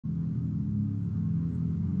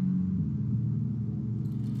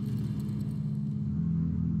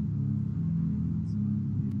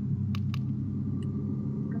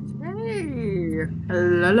here.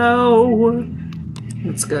 Hello.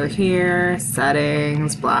 Let's go here.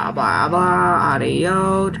 Settings. Blah blah blah.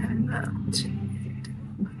 Audio. Turn that to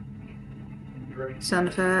sound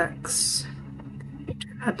effects.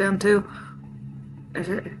 Turn that down too.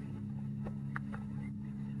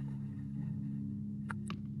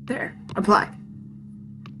 There. Apply.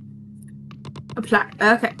 Apply.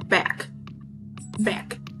 Okay. Back.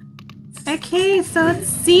 Back. Okay, so let's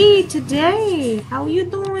see today. How you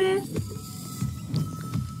doing?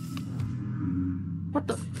 What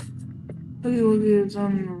the? Look at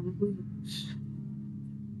on the boots.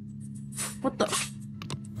 What the?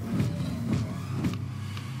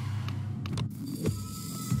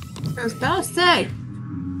 I was about to say.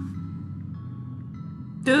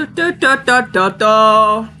 Do.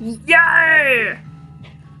 Yeah!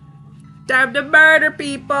 Time to murder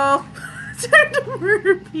people. Time to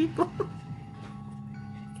murder people.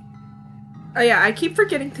 Oh yeah, I keep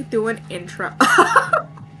forgetting to do an intro.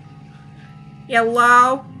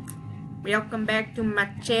 Hello, welcome back to my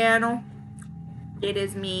channel. It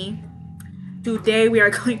is me. Today we are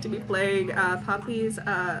going to be playing Puppy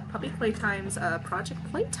Playtime's Project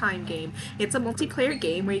Playtime game. It's a multiplayer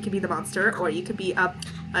game where you can be the monster or you could be a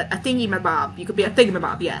thingy-mabob. You could be a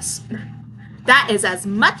thingy-mabob, yes. That is as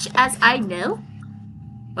much as I know.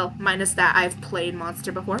 Well, minus that I've played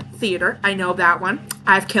Monster before. Theater, I know that one.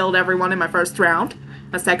 I've killed everyone in my first round.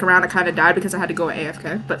 My second round I kind of died because I had to go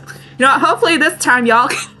AFK. But, you know, hopefully this time y'all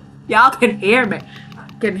can hear me.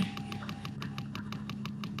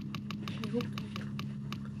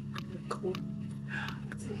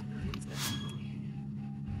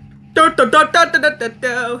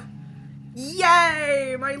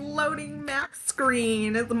 Yay! My loading map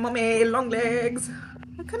screen is Mummy Long Legs.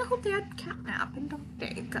 I kind of hope they had catnap and dog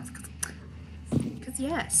day, cause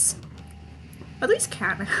yes, at least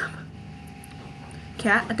catnap.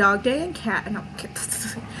 Cat, dog day, and catnap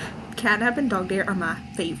and dog day are my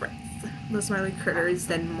favorites. Those smiley critters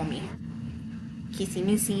than Mummy. Kissy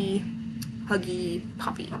Missy, Huggy,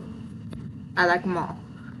 Poppy. I like them all.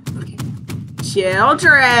 Okay.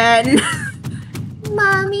 Children,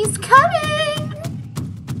 Mommy's coming.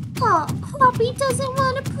 Oh, Poppy doesn't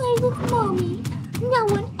want to play with Mommy. No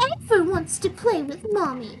one ever wants to play with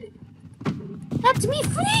Mommy. Let me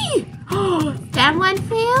free! Someone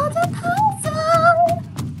failed the puzzle!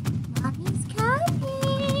 Mommy's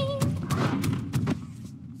coming!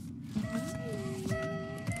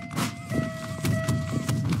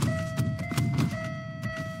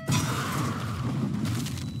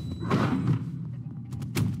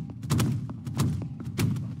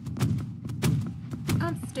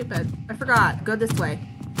 I'm stupid. I forgot. Go this way.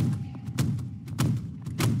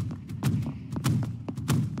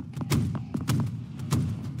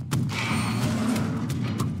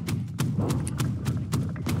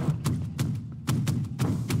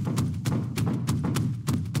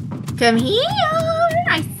 Come here!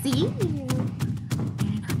 I see you.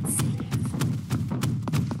 You're not safe.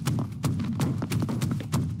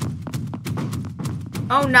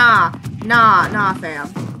 Oh, nah. Nah, fam.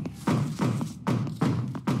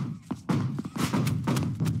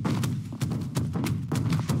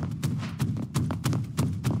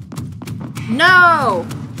 No!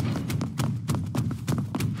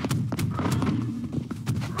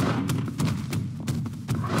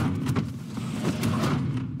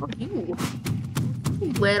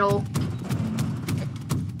 Little.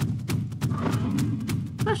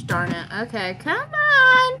 Gosh darn it. Okay, come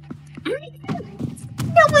on.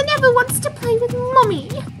 No one ever wants to play with Mommy.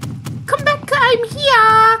 Come back, I'm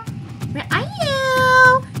here. Where are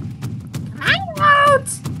you? Come out.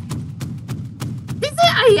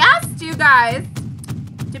 I asked you guys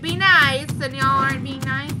to be nice, and y'all aren't being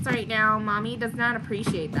nice right now. Mommy does not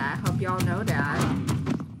appreciate that. Hope y'all know that.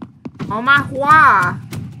 Oh my hua.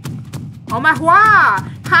 Oh my hua!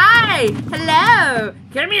 Hi! Hello!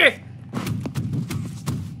 Come here!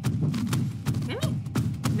 Come here?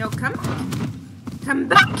 No, come on. Come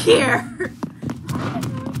back here!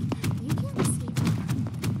 You can't see me.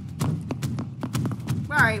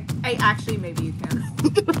 Alright, actually, maybe you can.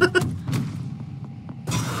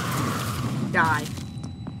 Die.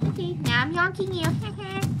 Okay, now I'm yonking you.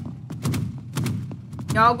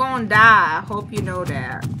 Y'all gonna die. I hope you know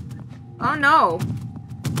that. Oh no.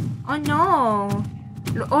 Oh no!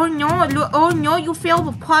 Oh no! Oh no! You failed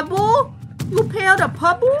the puzzle? You failed a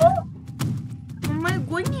puzzle? Oh my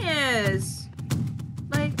goodness!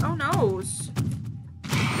 Like, oh no!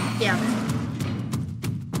 Damn it!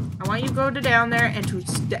 I want you to go down there and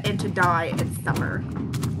to die and suffer.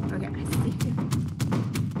 Okay, I see.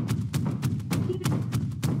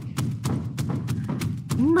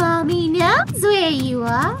 Mommy knows where you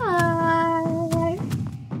are.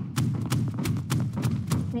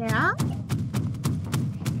 Yeah?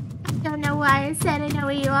 I don't know why I said I know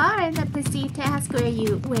where you are and then proceed to ask where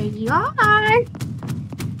you are.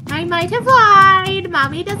 I might have lied.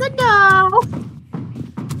 Mommy doesn't know.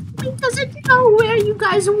 Mommy doesn't know where you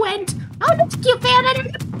guys went. Oh, that's cute fan under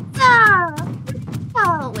the pizza.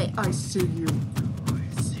 Oh, wait. I see you.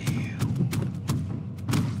 I see you.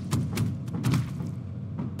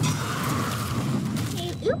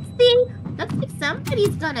 Hey, oopsie. Looks like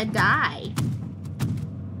somebody's gonna die.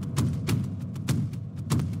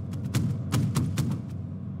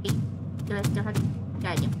 Wait, do I still have to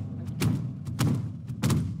guide you?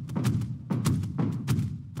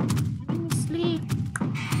 Sleep.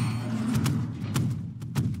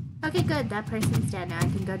 Okay, good. That person's dead now. I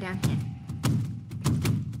can go down here.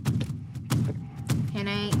 Can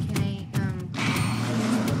I,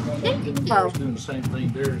 I was doing the same thing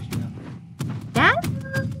there as now. that?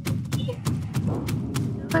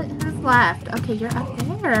 Who's left? Okay, you're up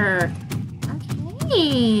there.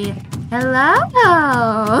 Okay.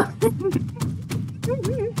 Hello.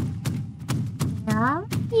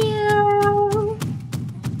 Love you.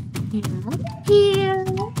 Love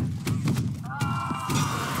you.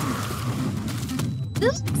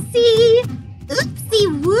 Oopsie! Oopsie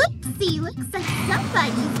whoopsie! Looks like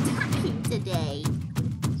somebody's dying today.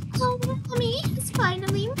 Oh, Mommy has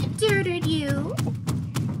finally murdered you.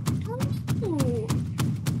 Oh no.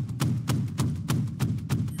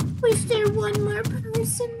 Was there one more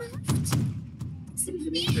person left?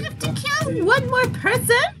 We have to kill one more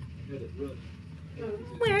person?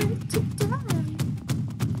 Where to die?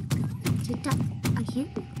 To die. I hear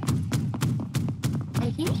you. I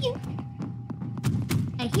hear you.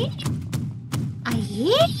 I hear you. I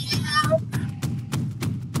hear you.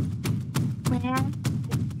 Where?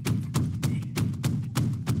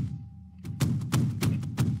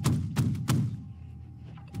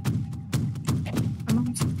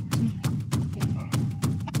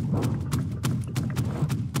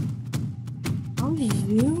 Oh,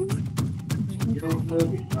 you? You're a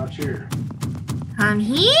movie, not here. I'm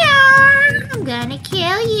here. I'm gonna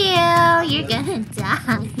kill you. You're gonna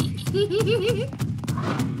die.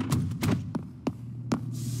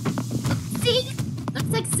 See? Looks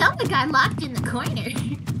like someone got locked in the corner.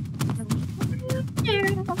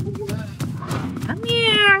 Come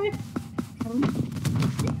here.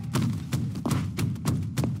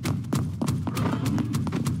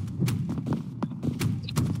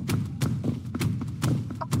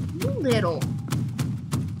 You little.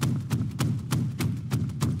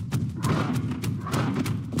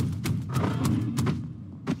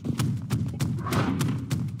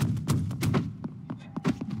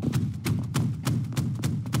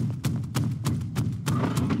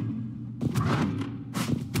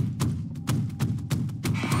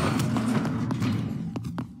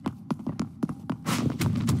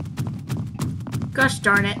 Gosh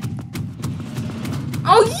darn it.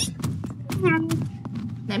 Oh,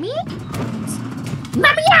 Let me in.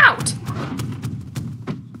 Let me out!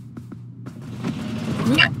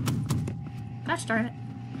 gosh darn it.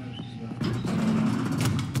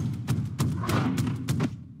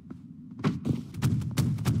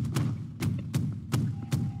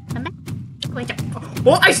 Come back. Wait,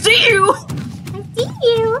 Oh, I see you! I see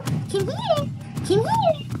you. Come here. Come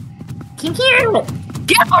here. Come here.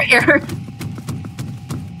 Get over here!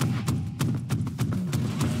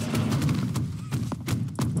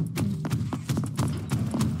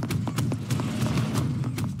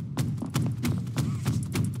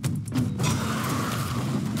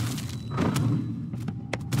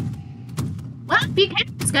 What? Be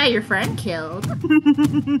careful. This guy your friend killed.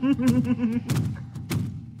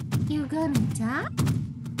 You gonna die?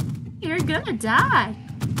 You're gonna die.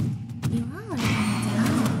 You are gonna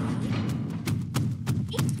die.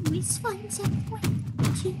 It always finds a way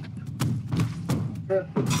to see.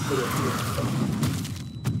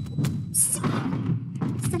 It's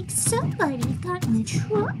like somebody got in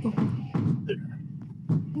trouble.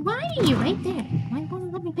 Why are you right there? Why won't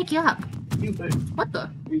you let me pick you up? What the?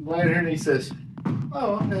 He's laying here and he says,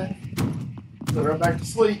 "Oh, okay." Go right back to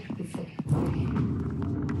sleep.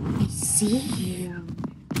 I see you.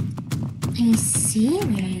 I see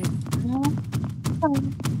you.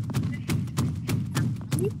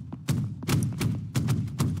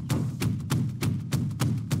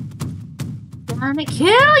 Gonna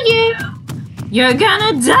kill you. You're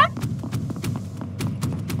gonna die.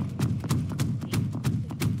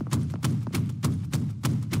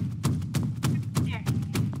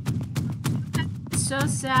 So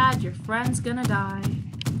sad, your friend's gonna die.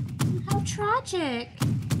 How tragic.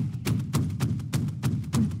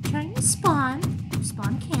 I'm trying to spawn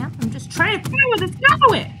camp. I'm just trying Where was it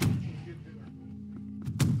going?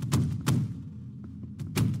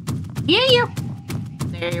 hear you.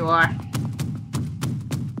 There you are.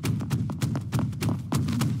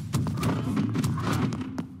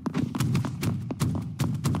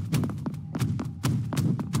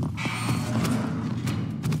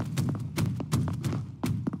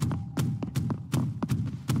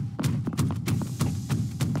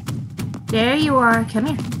 There you are. Come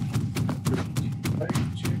here.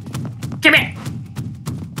 Come here.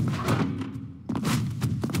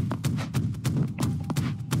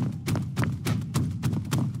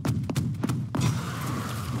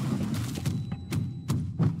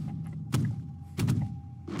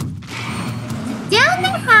 Down the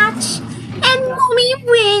hatch, and Mommy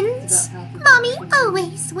wins. Mommy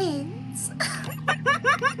always wins.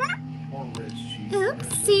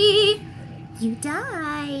 Oopsie. You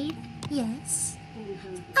died. Yes.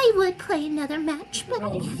 I would play another match, but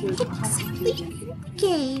I can't exactly end the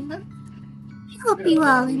game. I hope you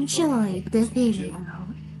all enjoyed the video.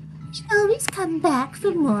 You can always come back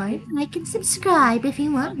for more. Like and subscribe if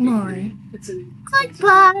you want more.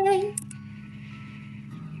 Goodbye.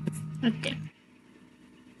 Okay.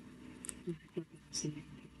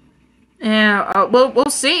 Yeah. We'll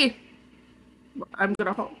see. I'm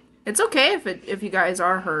gonna hope it's okay if you guys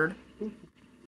are heard.